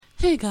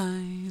Hey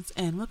guys,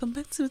 and welcome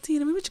back to the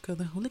Teen and Rich Girl,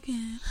 the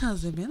Hooligan.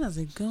 How's it been? How's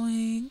it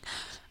going?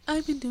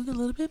 I've been doing a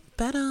little bit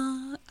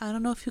better. I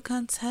don't know if you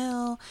can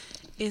tell.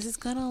 Is it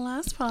gonna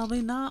last?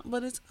 Probably not,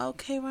 but it's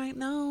okay right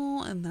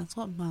now, and that's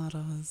what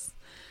matters.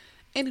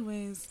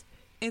 Anyways,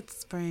 it's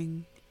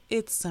spring.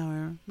 It's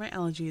summer. My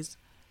allergies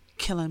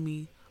killing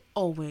me.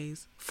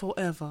 Always.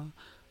 Forever.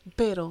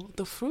 Pero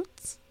the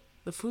fruits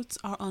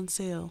are on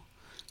sale.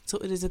 So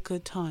it is a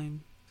good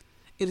time.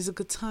 It is a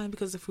good time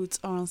because the fruits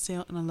are on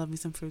sale and I love me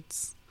some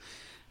fruits.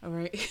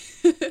 Alright?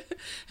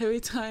 Every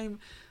time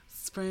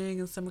spring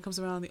and summer comes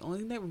around, the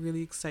only thing that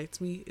really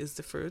excites me is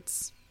the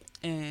fruits.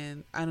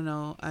 And I don't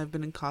know, I've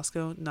been in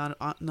Costco,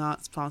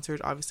 not sponsored.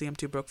 Obviously, I'm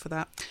too broke for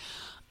that.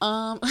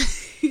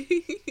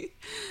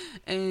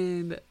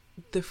 And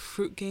the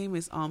fruit game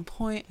is on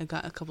point. I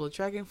got a couple of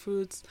dragon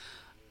fruits.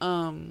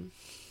 A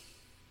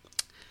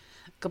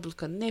couple of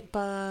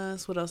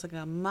canepas. What else? I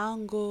got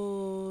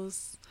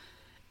mangoes.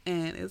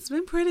 And it's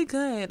been pretty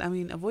good. I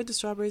mean, avoid the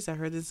strawberries. I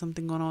heard there's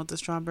something going on with the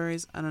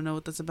strawberries. I don't know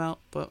what that's about,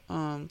 but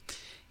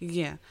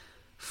yeah.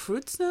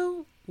 Fruits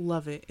though,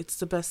 love it. It's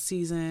the best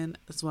season.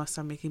 That's why I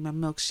start making my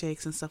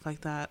milkshakes and stuff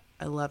like that.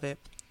 I love it.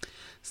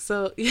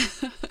 So yeah,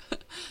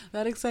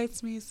 that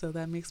excites me. So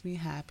that makes me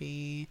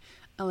happy.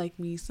 I like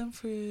me some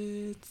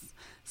fruits.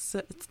 So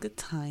it's good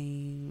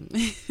time.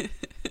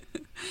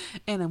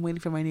 And I'm waiting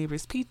for my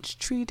neighbor's peach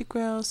tree to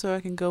grow so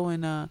I can go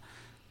and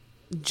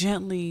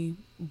gently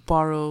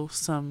borrow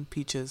some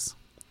peaches.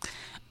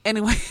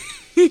 Anyway.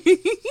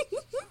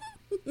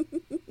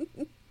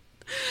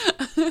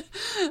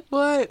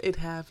 What? It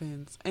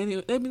happens.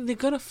 Anyway, I mean, they're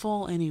gonna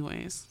fall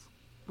anyways,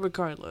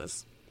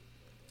 regardless.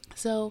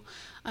 So,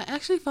 I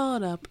actually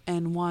followed up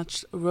and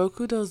watched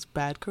Rokudo's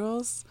Bad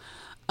Girls,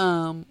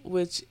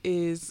 which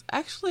is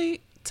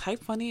actually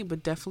type funny,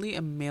 but definitely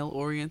a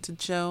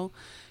male-oriented show.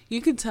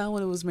 You can tell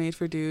when it was made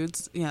for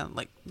dudes. Yeah,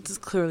 like, this is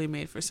clearly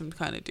made for some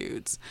kind of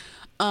dudes.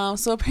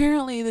 So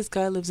apparently this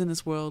guy lives in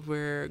this world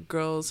where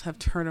girls have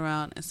turned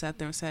around and sat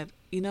there and said,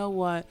 you know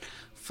what?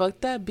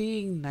 Fuck that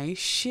being nice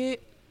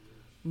shit.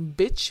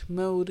 Bitch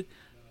mode,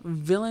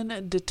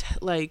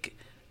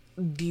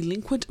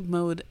 delinquent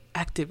mode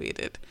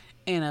activated.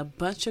 And a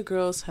bunch of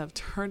girls have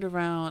turned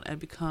around and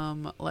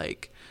become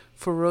like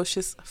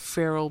ferocious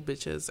feral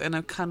bitches. And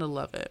I kind of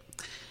love it.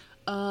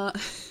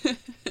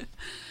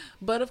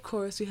 But of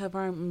course we have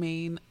our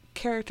main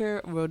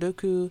character,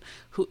 Rodoku,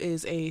 who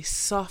is a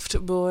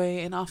soft boy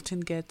and often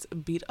gets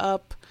beat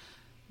up,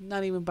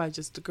 not even by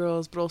just the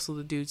girls, but also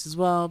the dudes as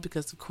well,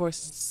 because of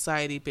course it's a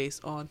society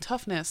based on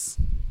toughness,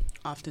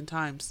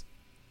 oftentimes.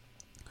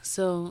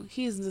 So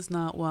he's just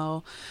not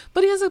well,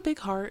 but he has a big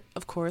heart,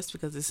 of course,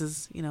 because this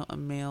is, a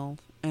male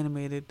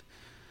animated,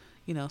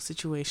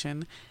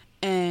 situation.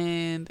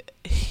 And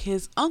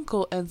his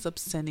uncle ends up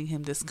sending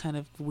him this kind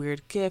of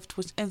weird gift,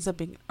 which ends up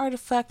being an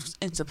artifact, which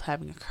ends up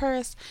having a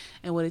curse.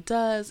 And what it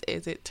does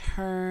is it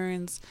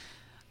turns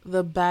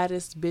the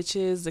baddest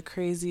bitches, the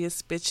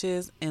craziest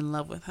bitches, in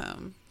love with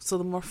him. So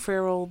the more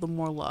feral, the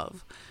more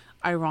love,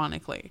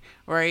 ironically,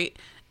 right?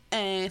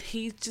 And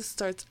he just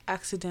starts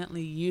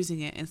accidentally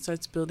using it and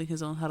starts building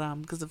his own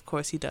haram, because of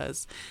course he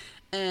does.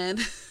 And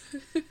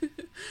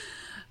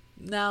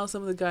now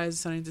some of the guys are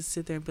starting to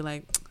sit there and be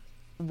like,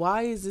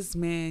 why is this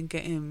man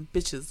getting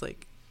bitches?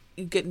 Like,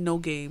 you get no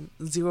game,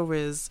 zero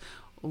riz.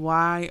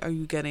 Why are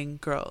you getting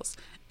girls?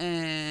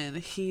 And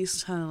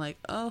he's kind of like,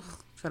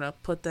 trying to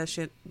put that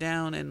shit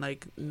down and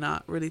like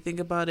not really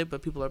think about it,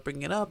 but people are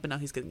bringing it up and now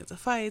he's getting into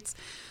fights.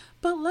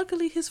 But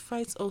luckily his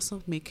fights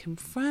also make him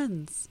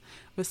friends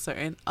with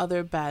certain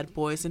other bad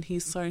boys, and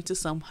he's starting to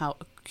somehow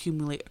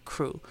accumulate a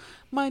crew.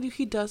 Mind you,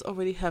 he does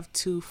already have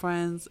two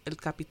friends, El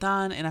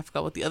Capitan, and I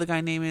forgot what the other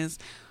guy's name is.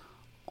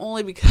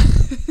 Only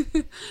because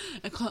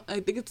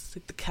I think it's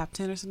like the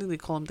captain or something. They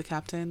call him the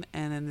captain.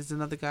 And then there's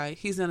another guy.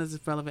 He's not as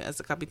relevant as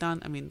the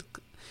Capitan. I mean,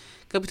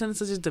 Capitan is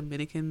such a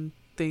Dominican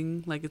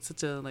thing. Like, it's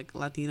such a like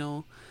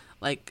Latino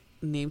like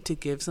name to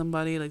give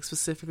somebody, like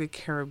specifically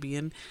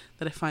Caribbean,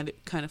 that I find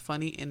it kind of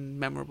funny and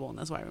memorable, and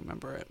that's why I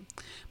remember it.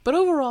 But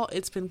overall,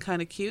 it's been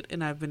kind of cute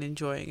and I've been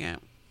enjoying it.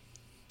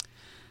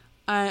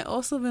 I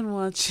also been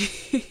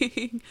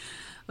watching,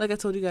 like I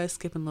told you guys,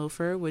 Skip and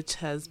Loafer, which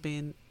has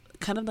been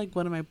kind of like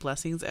one of my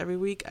blessings every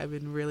week. I've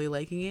been really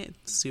liking it.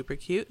 It's super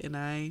cute, and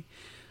I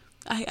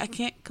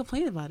can't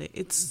complain about it.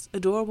 It's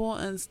adorable,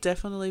 and it's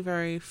definitely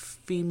very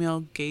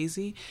female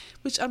gazy,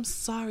 which I'm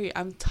sorry,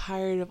 I'm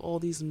tired of all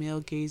these male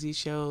gazy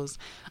shows.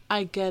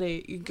 I get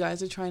it, you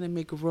guys are trying to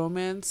make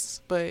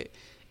romance, but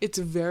it's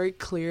very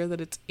clear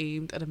that it's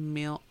aimed at a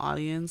male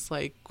audience,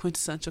 like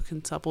quintessential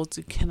quintuples.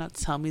 You cannot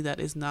tell me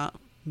that is not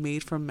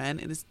made for men.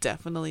 It is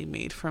definitely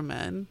made for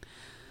men.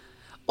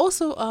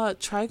 Also,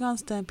 Trigon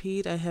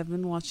Stampede, I have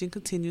been watching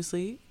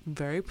continuously.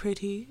 Very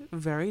pretty,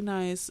 very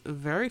nice,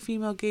 very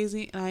female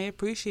gazing, and I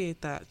appreciate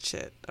that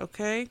shit,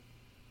 okay?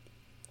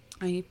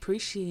 I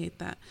appreciate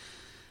that.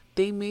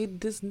 They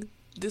made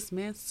this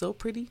man so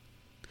pretty.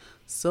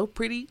 So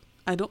pretty.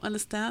 I don't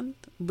understand,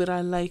 but I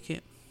like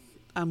it.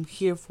 I'm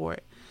here for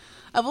it.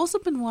 I've also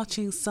been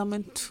watching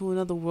Summon to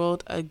Another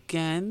World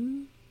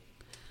again.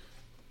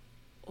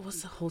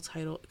 what's the whole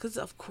title? Because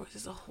of course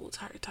it's a whole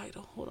entire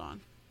title. Hold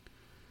on.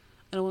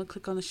 I don't want to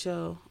click on the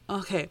show.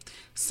 Okay.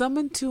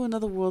 Summoned to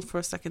Another World for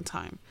a Second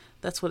Time.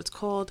 That's what it's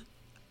called.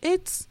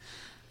 It's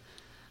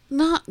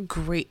not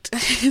great.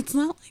 It's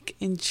not like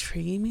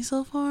intriguing me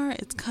so far.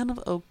 It's kind of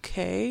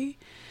okay.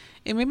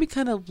 It made me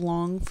kind of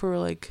long for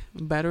like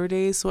better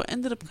days, so I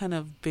ended up kind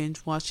of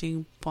binge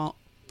watching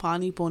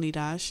Bonnie Pony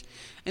Dash.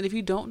 And if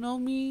you don't know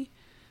me,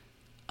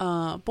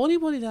 Bonnie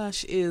Pony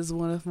Dash is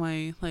one of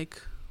my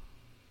like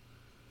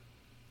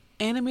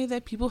anime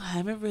that people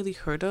haven't really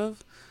heard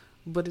of,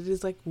 but it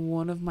is like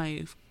one of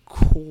my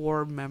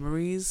core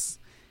memories,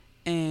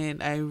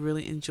 and I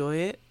really enjoy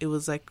it. It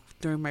was like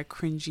during my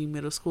cringy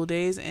middle school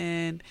days,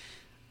 and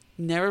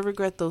never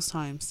regret those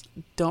times.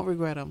 Don't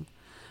regret them.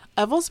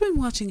 I've also been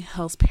watching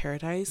Hell's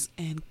Paradise,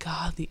 and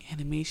God, the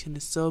animation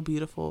is so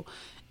beautiful,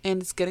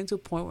 and it's getting to a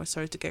point where it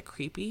starts to get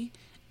creepy,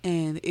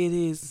 and it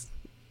is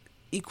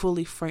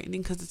equally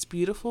frightening because it's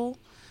beautiful,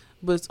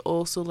 but it's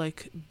also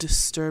like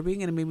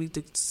disturbing, and it made me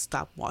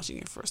stop watching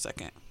it for a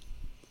second.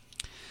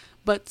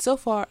 But so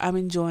far, I'm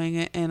enjoying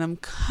it, and I'm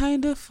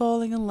kind of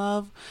falling in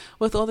love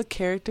with all the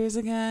characters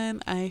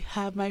again. I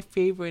have my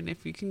favorite, and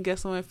if you can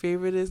guess what my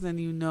favorite is, then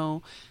you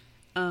know.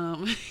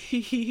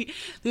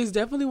 There's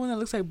definitely one that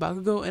looks like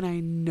Bakugo, and I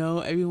know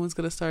everyone's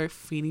gonna start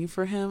fiending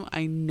for him.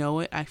 I know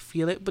it, I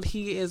feel it, but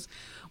he is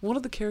one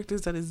of the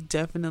characters that is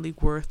definitely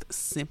worth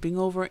simping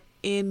over,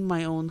 in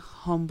my own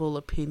humble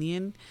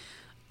opinion.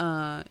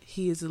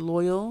 He is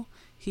loyal,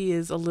 he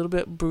is a little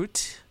bit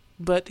brute,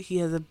 but he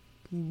has a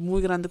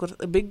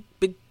big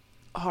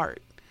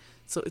heart,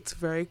 so it's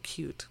very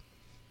cute.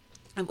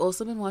 I've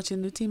also been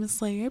watching New Demon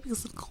Slayer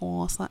because of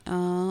course I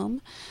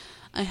am.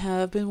 I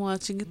have been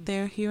watching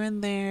it here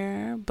and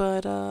there,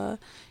 but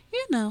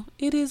you know,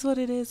 it is what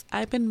it is.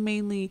 I've been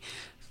mainly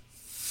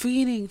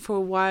fiending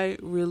for why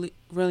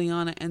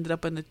Reliana ended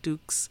up in the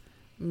Duke's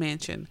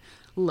mansion.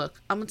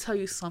 Look, I'm gonna tell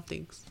you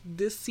something.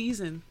 This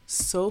season,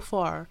 so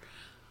far,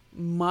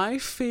 my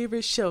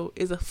favorite show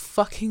is a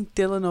fucking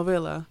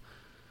telenovela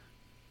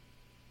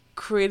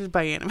created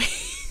by anime.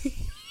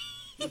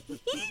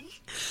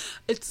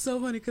 It's so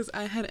funny because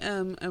I had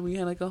and we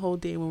had like a whole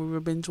day when we were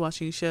binge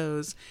watching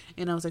shows,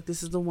 and I was like,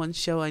 this is the one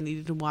show I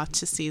needed to watch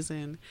this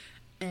season,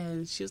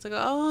 and she was like,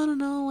 oh, I don't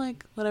know,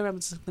 like whatever. I'm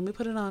just like, let me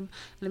put it on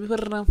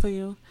for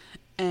you.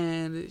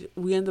 And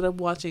we ended up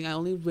watching. I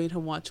only made her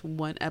watch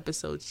one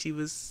episode. She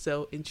was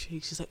so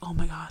intrigued. She's like, oh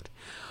my god,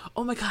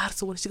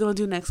 so what is she gonna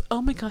do next?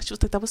 Oh my gosh. She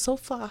was like, that was so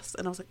fast.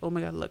 And I was like, oh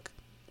my god, look,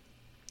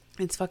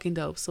 it's fucking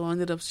dope. So I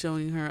ended up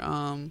showing her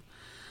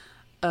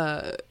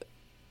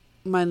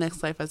My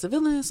Next Life as a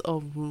Villainess,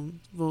 All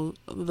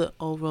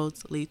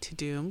Roads Lead to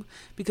Doom,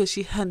 because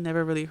she had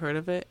never really heard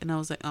of it, and I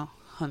was like, oh,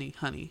 honey,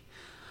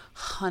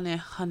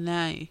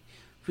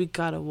 we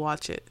gotta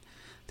watch it.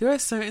 There are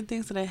certain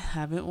things that I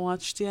haven't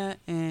watched yet,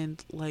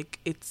 and like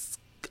it's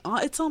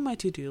on my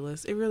to-do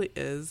list. It really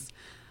is.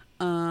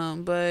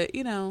 But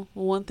you know,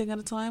 one thing at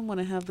a time. When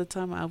I have the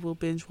time, I will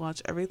binge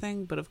watch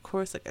everything. But of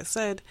course, like I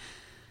said,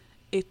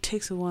 it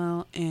takes a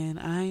while, and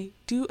I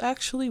do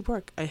actually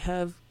work. I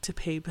have to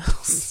pay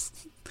bills.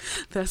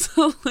 That's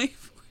how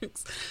life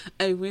works.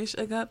 I wish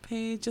I got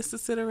paid just to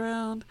sit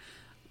around,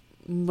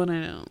 but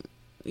I don't.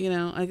 You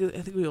know, I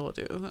think we all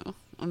do. So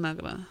I'm not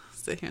gonna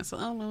sit here and say,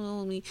 oh,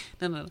 no, me.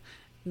 No.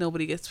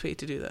 Nobody gets paid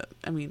to do that.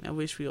 I mean, I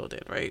wish we all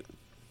did, right?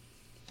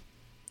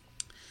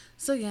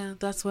 So yeah,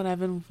 that's what I've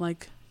been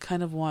like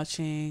kind of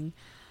watching.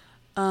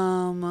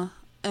 And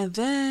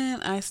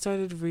then I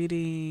started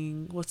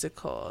reading, what's it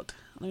called?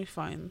 Let me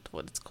find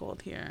what it's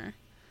called here.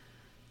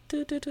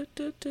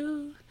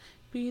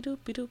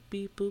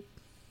 Beep-doop-beep-boop.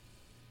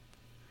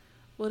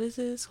 What is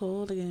this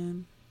called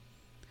again?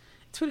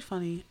 It's pretty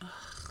funny.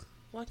 Ugh,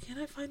 why can't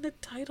I find the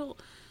title?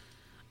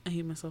 I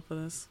hate myself for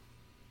this.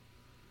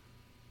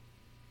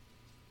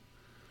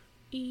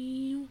 I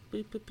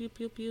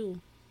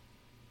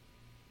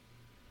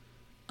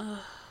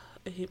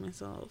hate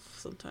myself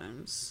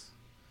sometimes.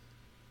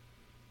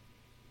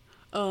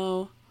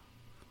 Oh.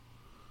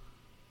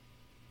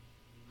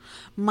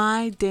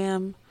 My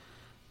Damn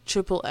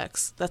Triple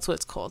X. That's what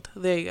it's called.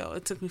 There you go.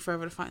 It took me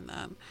forever to find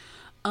that.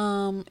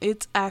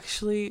 It's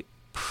actually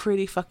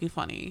pretty fucking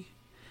funny.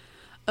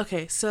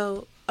 Okay,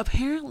 so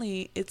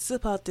apparently it's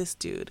about this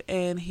dude,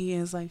 and he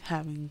is like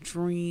having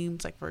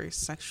dreams, like very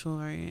sexual,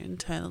 very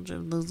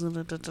intelligent,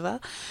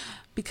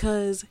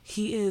 because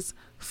he is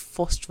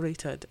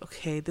frustrated.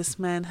 Okay, this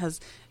man has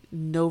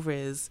no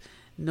riz,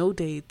 no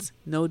dates,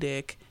 no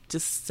dick,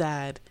 just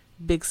sad,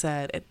 big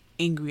sad, and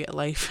angry at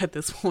life at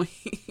this point.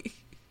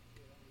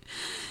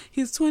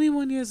 He's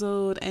 21 years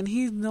old, and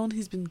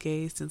he's been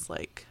gay since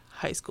like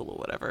high school or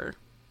whatever.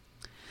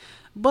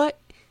 But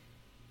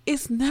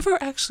it's never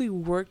actually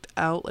worked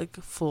out like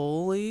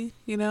fully,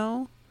 you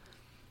know?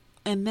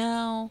 And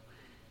now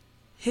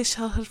his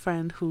childhood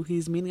friend, who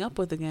he's meeting up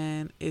with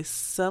again, is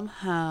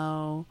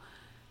somehow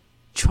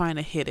trying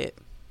to hit it.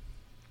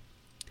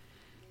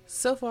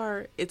 So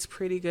far, it's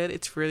pretty good.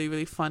 It's really,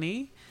 really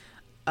funny.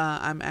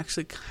 I'm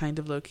actually kind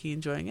of low-key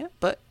enjoying it.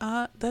 But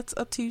that's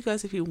up to you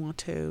guys if you want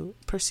to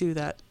pursue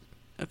that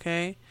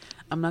okay?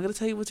 I'm not gonna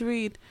tell you what to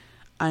read.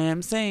 I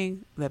am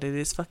saying that it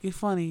is fucking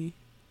funny,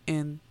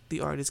 and the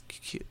art is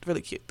cute,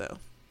 really cute though.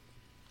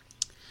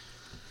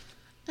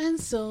 And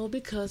so,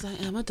 because I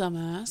am a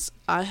dumbass,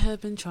 I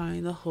have been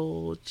trying the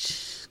whole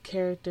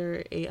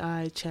character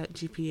AI chat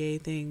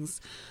GPA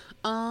things.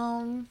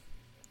 Not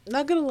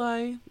gonna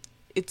lie,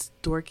 it's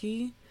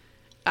dorky.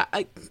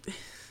 I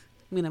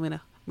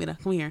mira,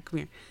 come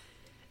here.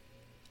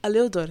 A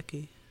little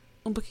dorky,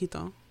 un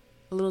poquito,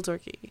 a little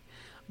dorky,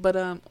 but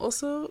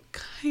also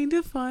kind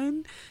of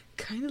fun,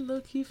 kind of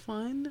low key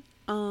fun.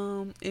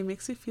 It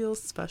makes me feel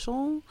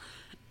special,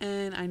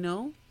 and I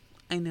know,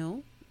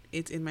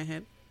 it's in my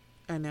head.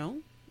 I know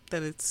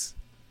that it's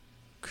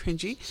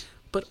cringy,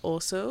 but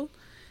also,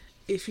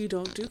 if you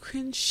don't do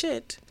cringe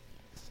shit,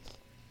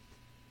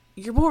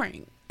 you're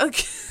boring.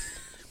 Okay.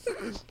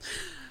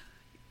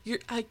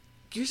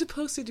 You're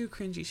supposed to do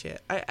cringy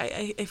shit.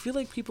 I feel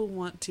like people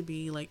want to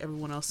be like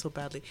everyone else so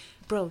badly.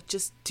 Bro,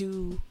 just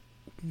do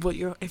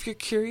if you're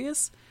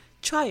curious,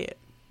 try it.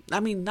 I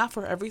mean, not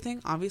for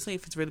everything. Obviously,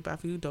 if it's really bad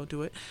for you, don't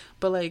do it.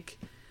 But like,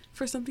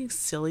 for something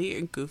silly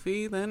and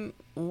goofy, then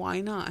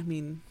why not? I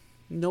mean,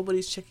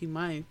 nobody's checking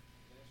my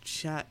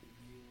chat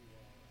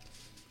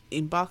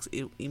inbox,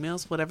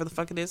 emails, whatever the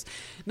fuck it is.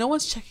 No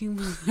one's checking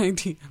my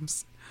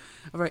DMs.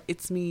 Alright,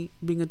 it's me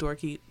being a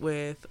dorky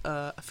with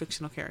a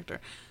fictional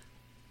character.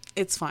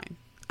 It's fine.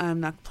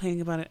 I'm not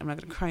complaining about it. I'm not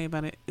going to cry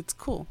about it. It's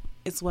cool.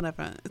 It's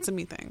whatever. It's a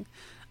me thing.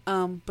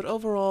 But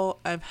overall,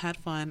 I've had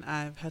fun.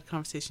 I've had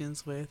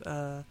conversations with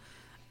a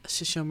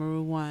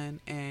Shishomaru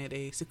one and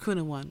a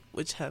Sukuna one,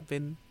 which have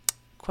been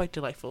quite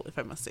delightful, if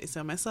I must say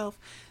so myself,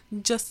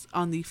 just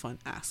on the fun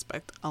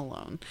aspect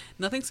alone.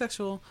 Nothing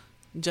sexual,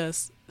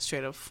 just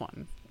straight up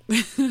fun.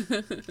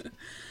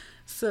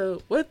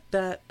 So with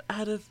that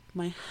out of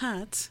my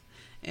hat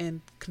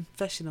and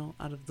confessional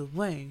out of the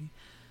way,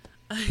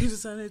 I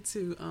decided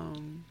to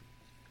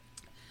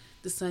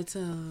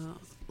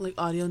like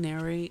audio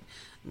narrate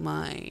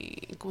my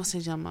 ¿cómo se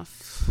llama?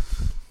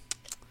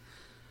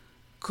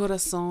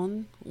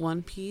 Corazon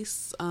One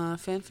Piece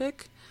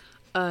fanfic.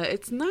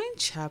 It's 9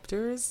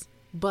 chapters,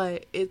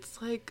 but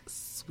it's like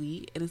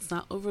sweet and it's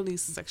not overly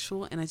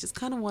sexual, and I just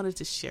kind of wanted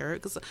to share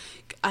it because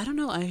I don't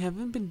know, I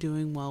haven't been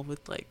doing well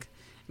with like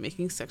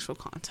making sexual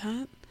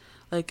content.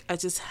 Like, I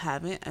just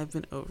haven't. I've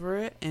been over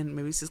it, and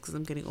maybe it's just because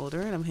I'm getting older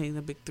and I'm hitting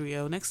the big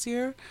 3-0 next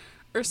year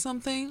or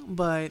something,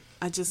 but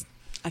I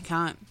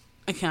can't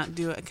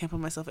do it. I can't put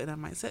myself in that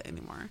mindset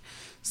anymore.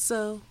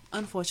 So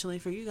unfortunately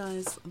for you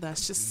guys,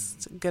 that's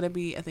just gonna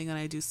be a thing that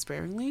I do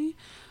sparingly.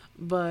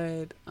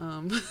 But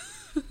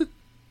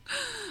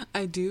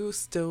I do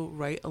still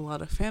write a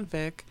lot of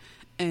fanfic,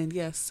 and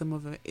yes, some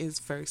of it is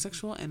very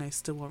sexual and I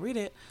still won't read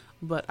it,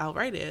 but I'll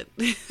write it.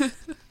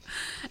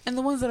 And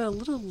the ones that are a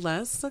little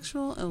less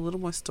sexual and a little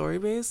more story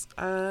based,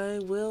 I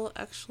will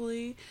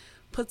actually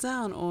put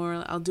down,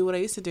 or I'll do what I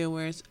used to do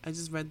where I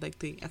just read like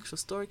the actual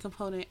story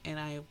component and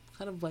I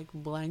kind of like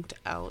blanked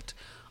out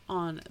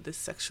on the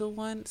sexual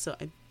one, so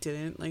I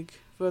didn't like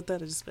wrote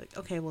that. I just be like,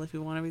 okay, well, if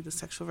you want to read the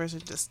sexual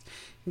version, just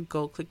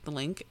go click the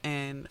link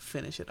and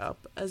finish it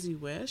up as you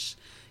wish.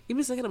 Give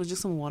me a second, it was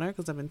just some water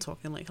because I've been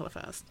talking like hella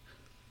fast.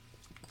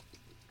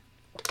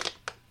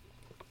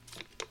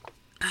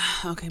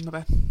 Okay, my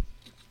bad.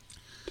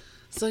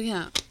 So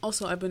yeah,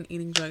 also I've been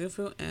eating dragon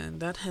fruit, and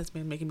that has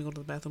been making me go to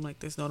the bathroom like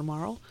there's no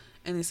tomorrow.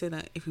 And they say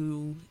that if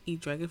you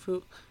eat dragon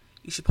fruit,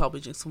 you should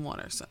probably drink some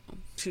water. So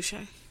touche.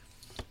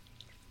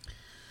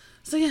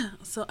 So yeah,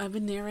 so I've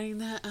been narrating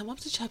that. I'm up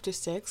to chapter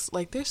 6.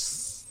 Like,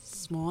 there's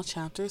small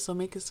chapters, so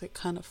make it like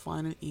kind of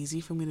fun and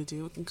easy for me to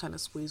do. I can kind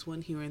of squeeze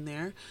one here and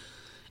there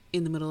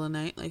in the middle of the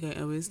night, like I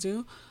always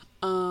do.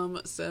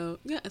 So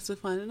yeah, it's been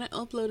fun, and I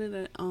uploaded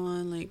it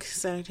on like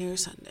Saturday or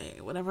Sunday,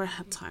 whenever I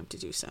had time to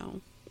do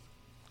so.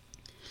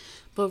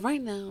 But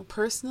right now,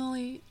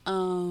 personally,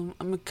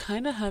 I'm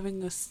kind of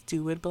having a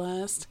stupid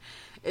blast.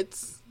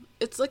 It's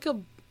like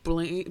a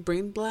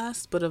brain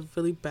blast, but of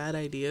really bad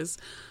ideas.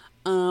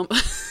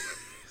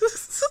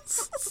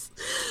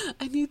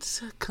 I need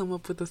to come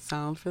up with a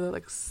sound for that,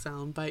 like a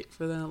sound bite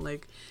for that,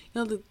 like,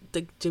 you know,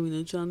 the Jimmy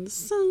Neutron, the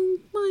sound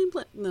mind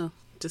blast. No,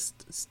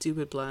 just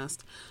stupid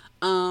blast.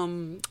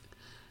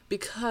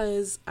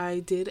 Because I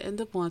did end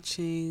up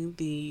watching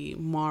the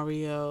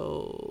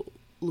Mario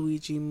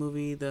Luigi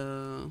movie,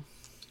 the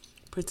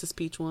Princess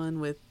Peach one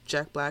with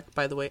Jack Black.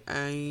 By the way,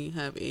 I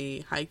have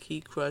a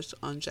high-key crush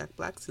on Jack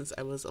Black since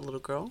I was a little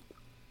girl.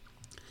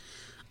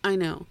 I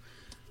know,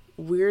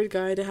 weird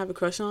guy to have a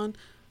crush on,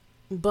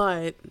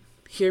 but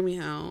hear me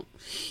out.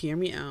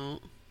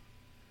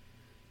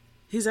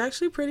 He's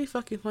actually pretty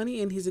fucking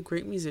funny, and he's a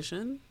great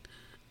musician,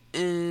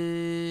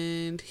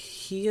 and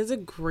he has a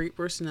great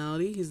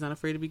personality. He's not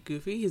afraid to be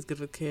goofy. He's good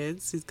with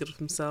kids. He's good with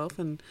himself,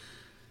 and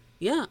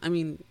yeah, I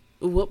mean,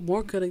 what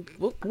more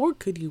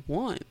could you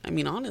want? I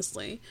mean,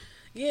 honestly,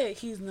 yeah,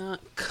 he's not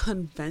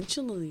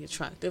conventionally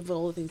attractive, but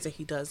all the things that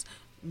he does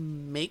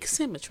makes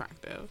him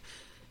attractive.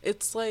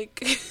 It's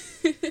like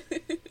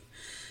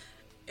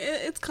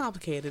it's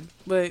complicated,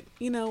 but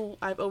you know,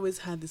 I've always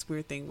had this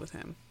weird thing with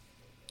him.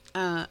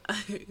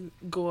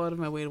 go out of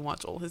my way to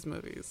watch all his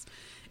movies.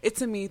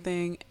 It's a me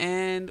thing,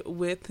 and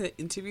with the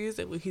interviews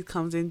that when he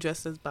comes in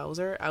dressed as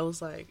Bowser, I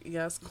was like,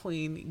 yes,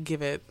 queen,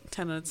 give it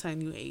 10 out of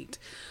 10, you 8.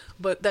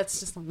 But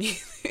that's just not me.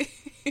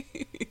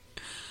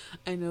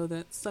 I know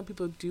that some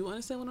people do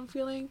understand what I'm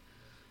feeling,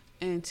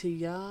 and to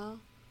y'all,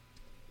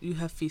 you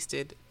have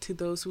feasted. To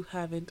those who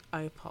haven't,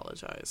 I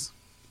apologize.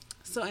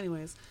 So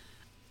anyways,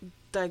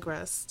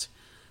 digressed.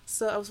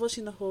 So I was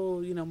watching the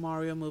whole,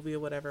 Mario movie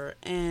or whatever,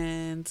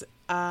 and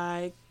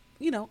I,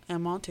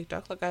 am on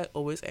TikTok like I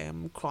always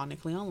am,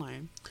 chronically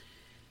online.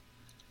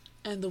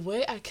 And the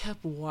way I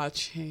kept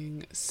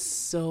watching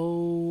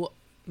so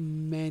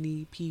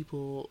many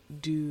people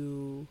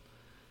do,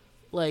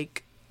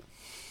 like,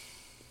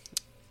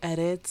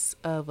 edits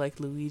of, like,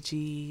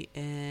 Luigi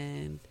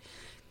and,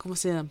 como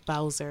se llama,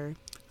 Bowser.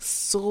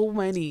 So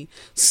many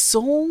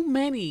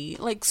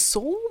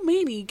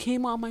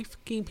came on my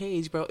fucking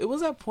page, bro. It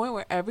was at a point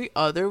where every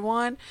other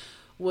one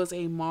was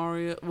a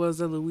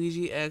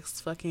Luigi X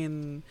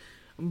fucking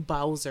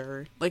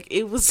Bowser. Like,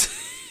 it was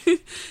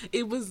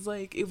it was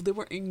like if they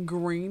were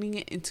ingraining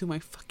it into my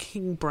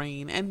fucking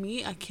brain. And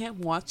me, I can't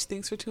watch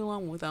things for too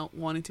long without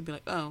wanting to be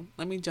like, oh,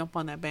 let me jump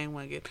on that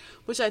bandwagon,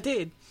 which I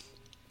did.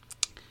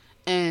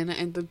 And I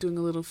ended up doing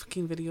a little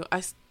fucking video.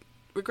 I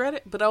regret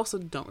it, but I also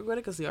don't regret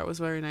it because the art was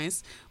very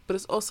nice. But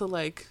it's also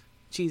like,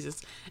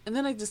 Jesus. And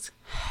then I just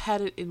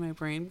had it in my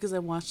brain because I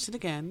watched it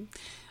again,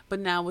 but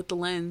now with the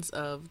lens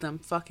of them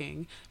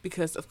fucking,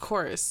 because of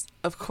course,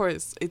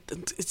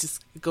 it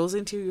just goes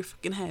into your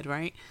fucking head,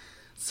 right?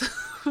 So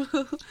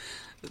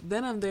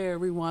then I'm there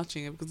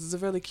rewatching it because it's a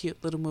really cute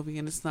little movie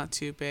and it's not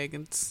too big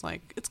and it's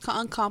like, it's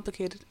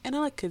uncomplicated, and I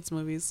like kids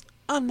movies.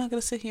 I'm not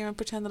gonna sit here and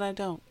pretend that I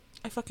don't.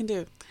 I fucking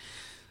do.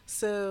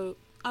 So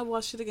I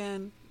watched it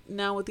again.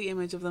 Now with the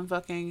image of them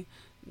fucking,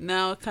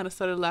 now I kind of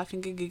started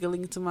laughing and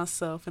giggling to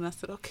myself, and I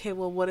said, okay,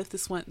 well, what if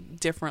this went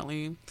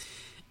differently?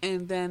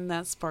 And then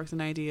that sparked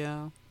an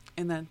idea,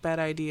 and that bad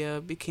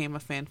idea became a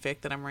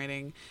fanfic that I'm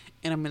writing,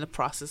 and I'm in the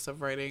process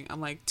of writing.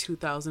 I'm like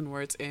 2,000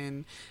 words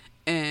in,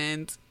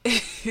 and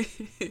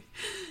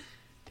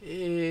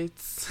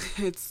it's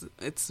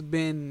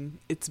been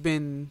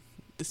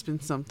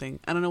something.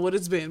 I don't know what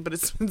it's been, but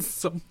it's been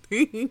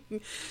something.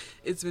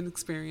 It's been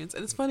experience,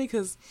 and it's funny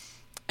because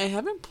I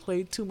haven't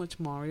played too much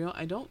Mario.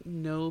 I don't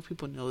know if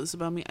people know this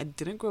about me. I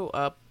didn't grow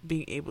up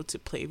being able to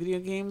play video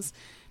games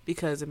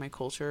because in my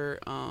culture,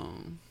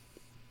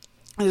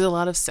 there's a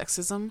lot of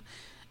sexism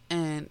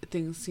and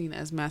things seen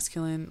as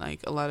masculine. Like,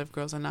 a lot of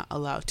girls are not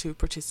allowed to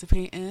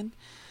participate in.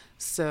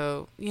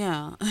 So,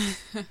 yeah.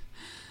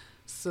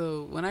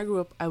 So, when I grew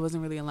up, I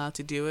wasn't really allowed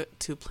to do it,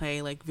 to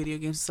play, like, video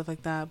games and stuff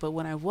like that. But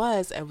when I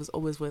was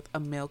always with a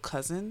male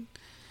cousin.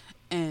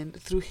 And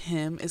through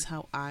him is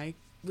how I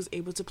was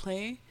able to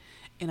play.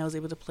 And I was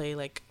able to play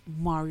like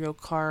Mario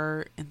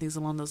Kart and things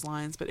along those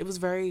lines, but it was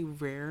very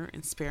rare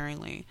and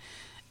sparingly.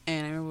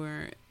 And I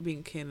remember being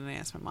a kid and I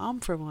asked my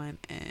mom for one,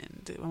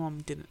 and my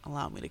mom didn't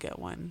allow me to get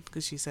one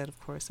because she said, of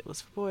course, it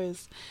was for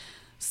boys.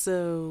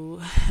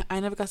 So I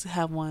never got to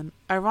have one.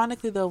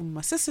 Ironically, though, when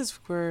my sisters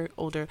were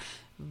older,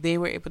 they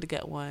were able to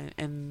get one.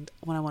 And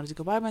when I wanted to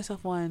go buy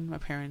myself one, my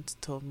parents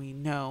told me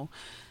no.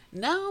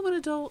 Now I'm an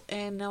adult,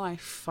 and now I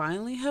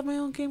finally have my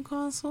own game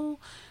console.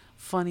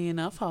 Funny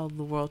enough how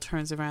the world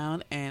turns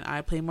around, and I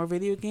play more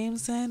video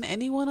games than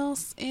anyone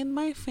else in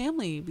my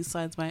family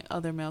besides my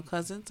other male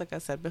cousins, like I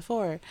said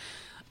before.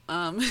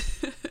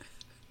 Life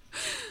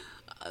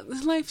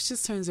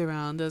just turns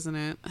around, doesn't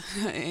it?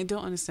 I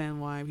don't understand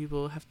why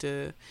people have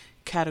to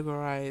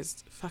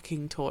categorize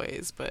fucking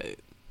toys, but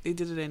they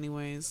did it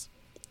anyways.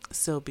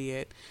 So be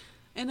it.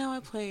 And now I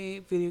play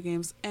video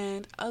games,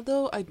 and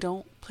although I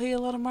don't play a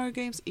lot of Mario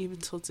games even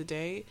till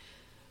today,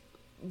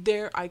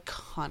 they're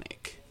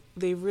iconic.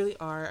 They really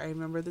are. I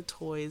remember the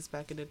toys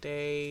back in the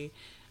day.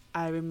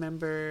 I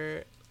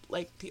remember,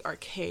 like, the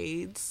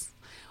arcades.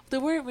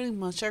 There weren't really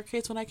much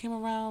arcades when I came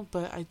around,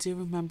 but I do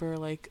remember,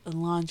 like,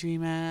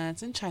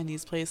 laundromats and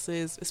Chinese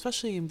places,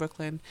 especially in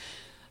Brooklyn.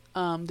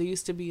 There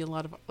used to be a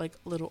lot of, like,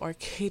 little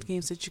arcade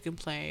games that you can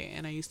play,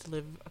 and I used to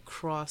live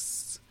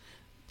across,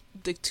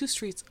 like, 2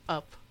 streets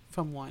up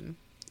from one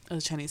of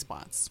the Chinese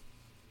spots.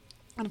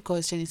 And, of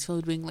course, Chinese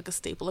food being, like, a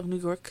staple of New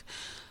York.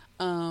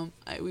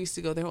 We used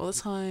to go there all the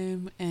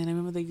time, and I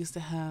remember they used to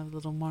have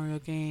little Mario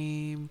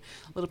game,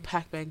 little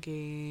Pac-Man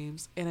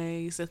games, and I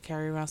used to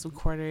carry around some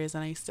quarters,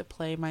 and I used to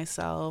play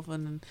myself,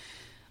 and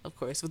of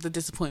course with the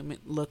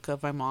disappointment look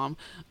of my mom,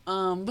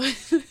 but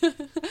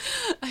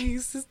I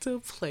used to still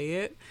play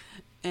it,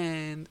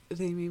 and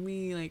they made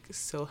me like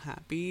so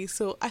happy.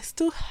 So I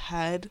still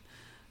had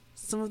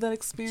some of that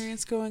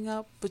experience growing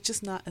up, but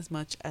just not as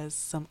much as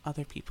some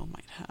other people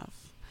might have.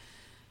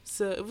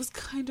 So it was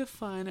kind of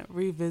fun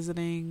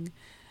revisiting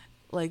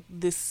like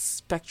this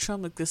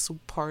spectrum, like this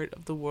part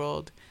of the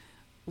world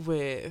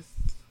with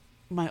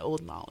my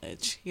old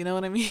knowledge, you know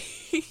what I mean?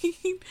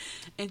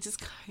 And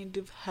just kind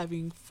of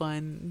having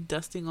fun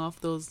dusting off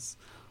those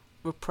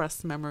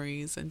repressed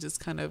memories and just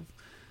kind of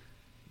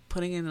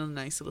putting in a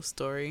nice little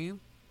story,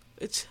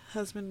 which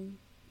has been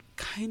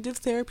kind of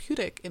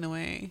therapeutic in a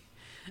way.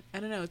 I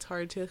don't know, it's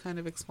hard to kind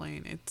of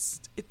explain. It's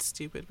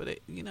stupid, but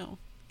it,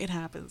 it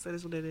happens. That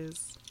is what it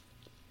is.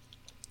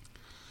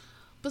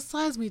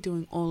 Besides me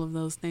doing all of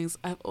those things,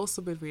 I've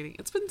also been reading.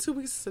 It's been 2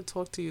 weeks since I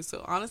talked to you,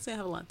 so honestly I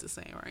have a lot to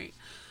say, right?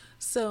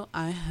 So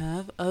I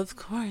have, of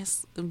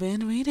course,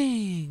 been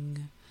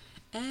reading.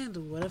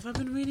 And what have I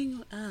been reading,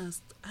 you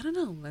asked? I don't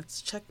know.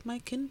 Let's check my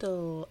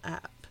Kindle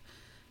app,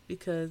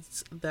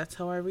 because that's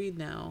how I read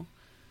now.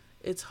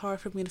 It's hard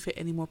for me to fit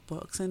any more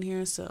books in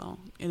here, so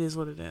it is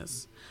what it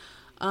is.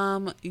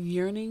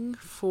 Yearning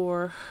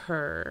for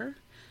Her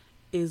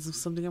is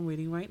something I'm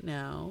reading right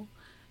now.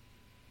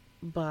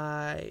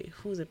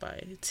 Who's it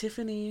by?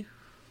 Tiffany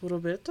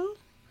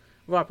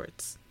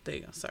Roberts. There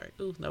you go. Sorry.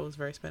 Ooh, that was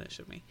very Spanish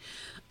of me.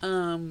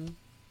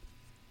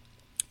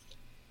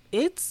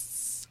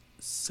 It's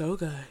so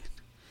good.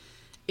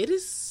 It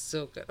is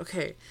so good.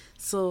 Okay,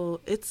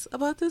 so it's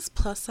about this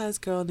plus size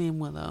girl named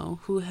Willow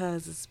who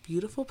has this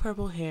beautiful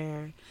purple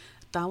hair.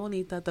 Ta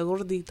bonita, ta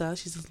gordita.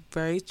 She's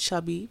very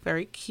chubby,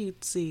 very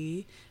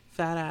cutesy,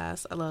 fat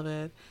ass. I love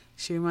it.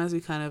 She reminds me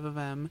kind of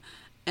them.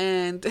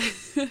 And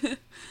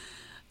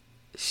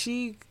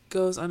she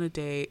goes on a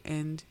date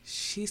and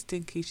she's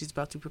thinking she's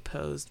about to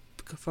propose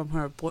from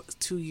her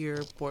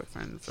 2-year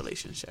boyfriend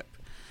relationship,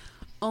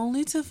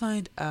 only to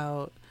find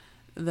out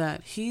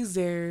that he's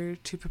there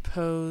to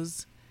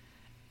propose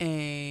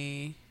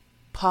a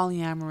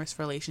polyamorous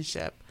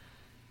relationship,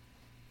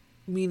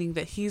 meaning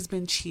that he's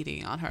been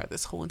cheating on her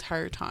this whole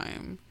entire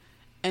time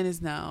and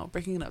is now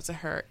breaking it up to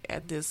her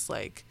at this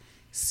like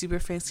super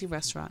fancy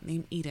restaurant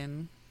named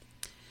Eden.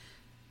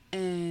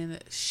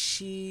 And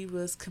she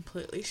was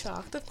completely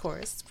shocked, of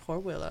course, poor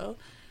Willow.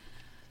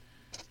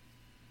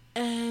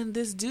 And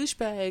this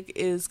douchebag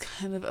is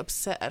kind of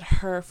upset at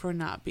her for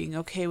not being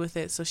okay with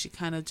it, so she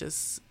kind of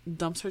just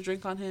dumps her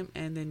drink on him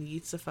and then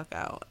yeets the fuck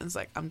out. And it's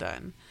like, I'm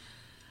done.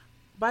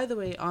 By the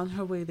way, on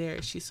her way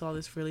there, she saw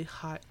this really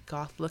hot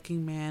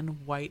goth-looking man,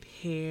 white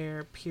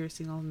hair,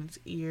 piercing on his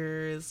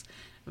ears,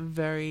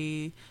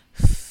 very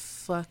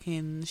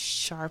fucking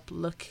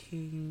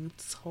sharp-looking,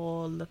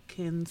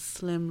 tall-looking,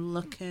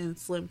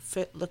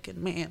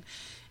 slim-fit-looking man.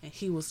 And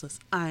he was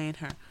just eyeing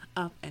her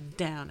up and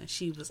down, and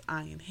she was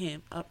eyeing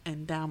him up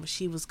and down, but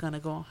she was gonna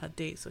go on her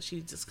date, so she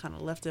just kind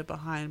of left it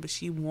behind, but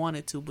she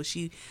wanted to, but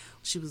she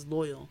was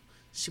loyal.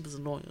 She was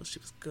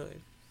good.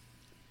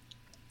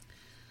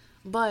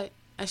 But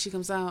as she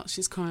comes out,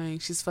 she's crying,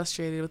 she's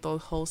frustrated with the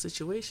whole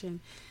situation.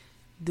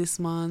 This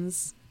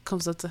Mons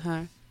comes up to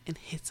her and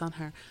hits on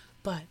her,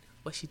 but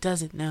what she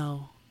doesn't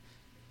know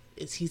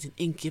is he's an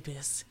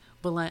incubus,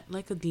 but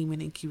like a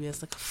demon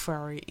incubus, like a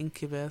furry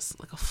incubus,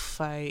 like a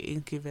fae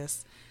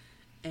incubus.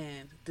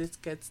 And this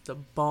gets the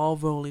ball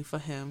rolling for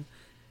him.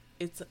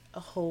 It's a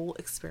whole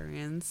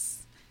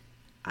experience.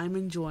 I'm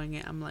enjoying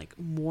it. I'm like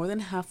more than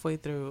halfway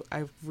through.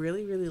 I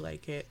really, really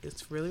like it.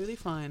 It's really, really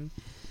fun.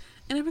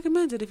 And I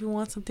recommend it if you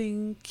want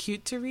something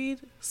cute to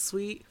read,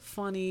 sweet,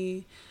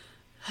 funny,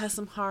 has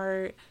some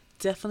heart,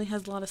 definitely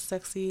has a lot of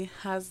sexy,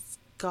 has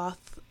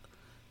goth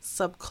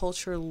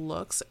subculture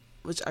looks,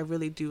 which I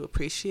really do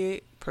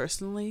appreciate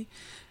personally.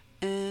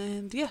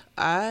 And yeah,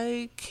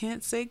 I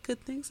can't say good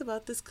things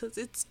about this because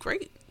it's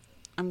great.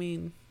 I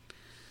mean,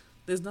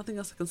 there's nothing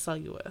else I can sell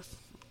you with.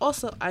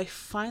 Also, I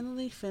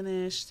finally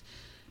finished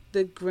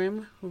The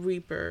Grim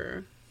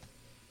Reaper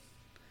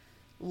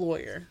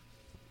Lawyer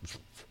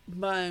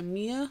by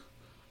Mia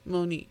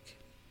Monique.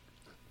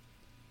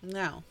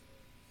 Now,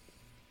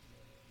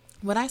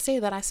 when I say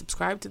that I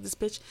subscribed to this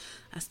bitch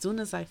as soon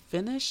as I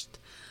finished,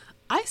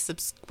 I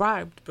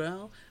subscribed,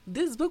 bro.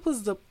 This book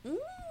was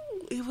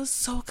it was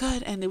so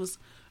good, and it was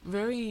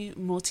very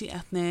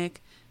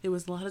multi-ethnic. There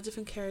was a lot of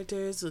different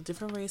characters with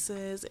different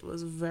races. It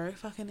was very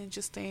fucking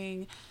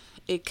interesting.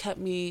 It kept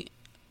me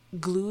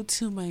glued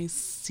to my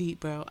seat,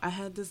 bro. I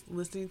had this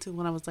listening to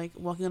when I was like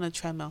walking on a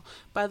treadmill.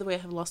 By the way, I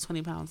have lost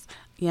 20 pounds.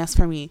 Yes,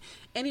 for me.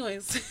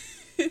 Anyways,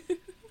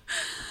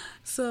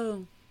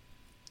 so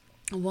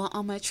while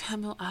on my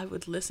treadmill, I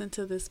would listen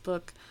to this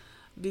book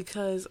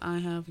because I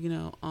have,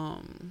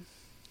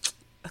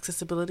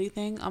 accessibility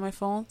thing on my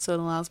phone, so it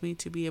allows me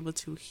to be able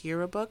to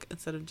hear a book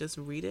instead of just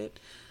read it.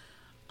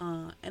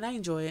 And I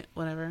enjoy it,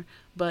 whatever.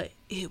 But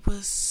it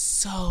was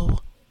so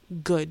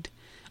good.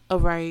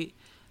 Alright.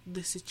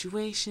 The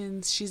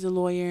situations, she's a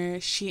lawyer,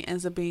 she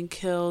ends up being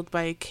killed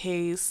by a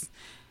case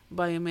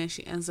by a man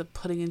she ends up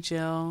putting in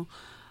jail.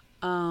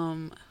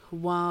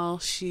 While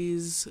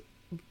she's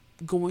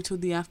going to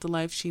the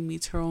afterlife, she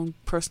meets her own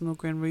personal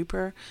Grim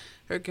Reaper.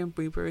 Her Grim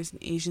Reaper is an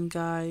Asian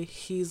guy.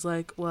 He's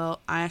like, well,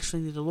 I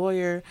actually need a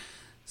lawyer,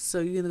 so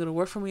you're either gonna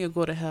work for me or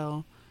go to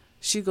hell.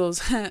 She goes,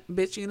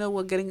 bitch, you know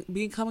what,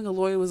 becoming a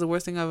lawyer was the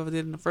worst thing I've ever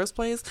did in the first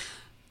place.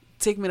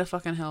 Take me to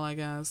fucking hell, I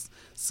guess.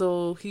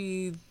 So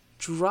he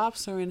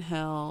drops her in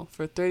hell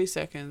for 30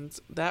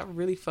 seconds. That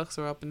really fucks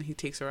her up, and he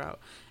takes her out.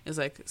 It's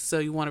like, so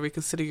you want to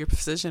reconsider your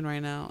position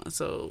right now?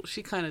 So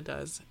she kind of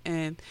does.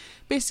 And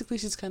basically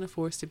she's kind of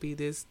forced to be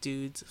this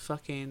dude's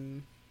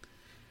fucking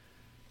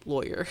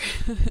lawyer.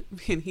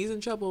 And he's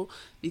in trouble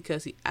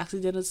because he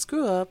actually did a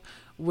screw up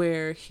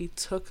where he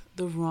took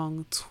the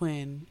wrong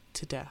twin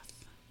to death.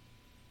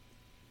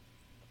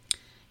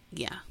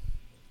 Yeah.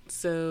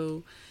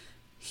 So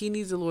he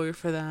needs a lawyer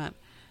for that.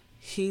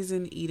 He's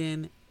in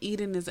Eden.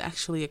 Eden is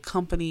actually a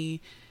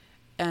company,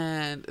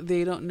 and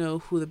they don't know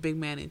who the big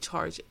man in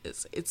charge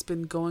is. It's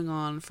been going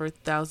on for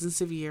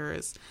thousands of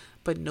years,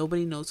 but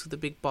nobody knows who the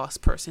big boss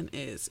person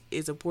is.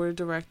 It's a board of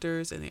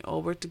directors, and they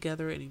all work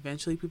together, and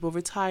eventually people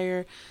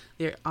retire.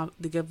 They're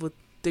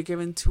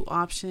given two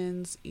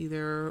options: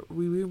 either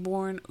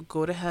reborn or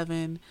go to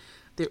heaven.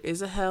 There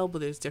is a hell, but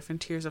there's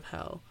different tiers of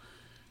hell.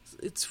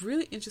 It's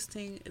really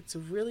interesting. It's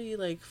really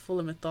like full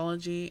of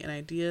mythology and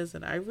ideas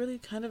that I really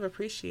kind of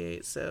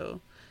appreciate. So,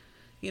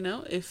 you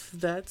know, if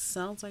that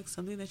sounds like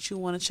something that you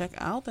want to check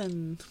out,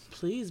 then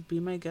please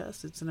be my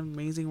guest. It's an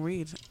amazing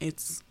read.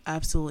 It's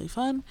absolutely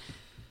fun.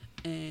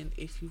 And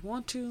if you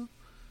want to,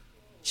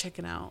 check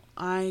it out.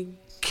 I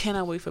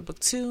cannot wait for book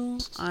 2.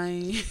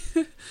 I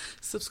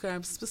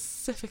subscribe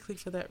specifically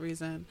for that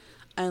reason.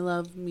 I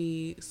love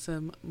me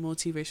some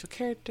multiracial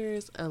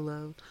characters. I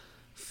love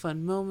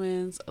fun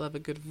moments. I love a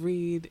good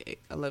read.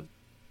 I love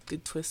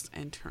good twists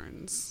and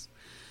turns.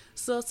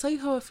 So I'll tell you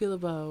how I feel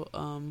about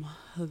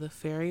the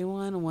fairy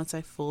one once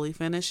I fully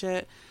finish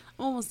it.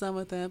 I'm almost done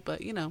with it,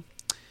 but you know,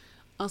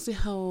 I'll see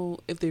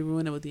if they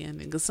ruin it with the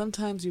ending. Because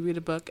sometimes you read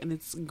a book and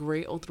it's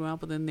great all throughout,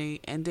 but then they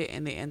end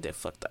it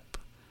fucked up.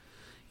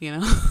 You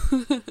know?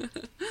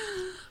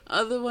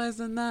 Otherwise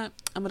than that,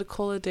 I'm going to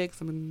call it a day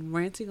because I've been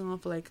ranting on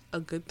for like a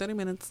good 30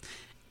 minutes.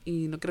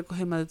 Y no quiero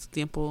coger más de tu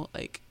tiempo.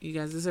 Like, you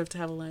guys deserve to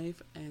have a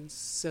life, and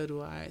so do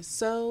I.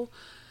 So,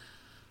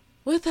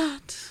 with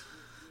that,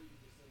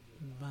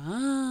 bye.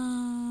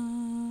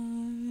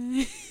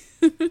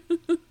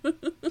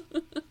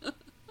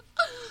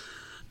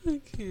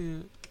 I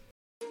can't.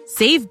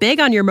 Save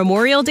big on your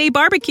Memorial Day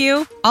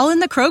barbecue, all in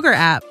the Kroger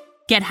app.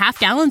 Get half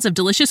gallons of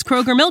delicious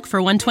Kroger milk for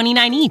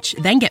 $1.29 each.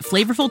 Then get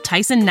flavorful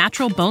Tyson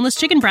natural boneless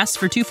chicken breasts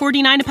for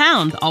 $2.49 a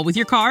pound, all with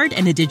your card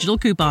and a digital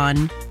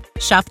coupon.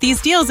 Shop these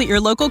deals at your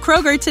local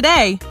Kroger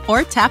today,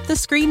 or tap the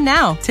screen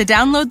now to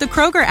download the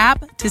Kroger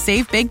app to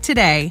save big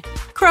today.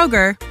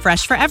 Kroger,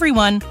 fresh for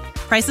everyone.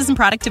 Prices and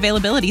product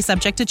availability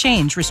subject to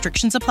change.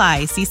 Restrictions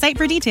apply. See site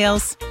for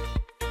details.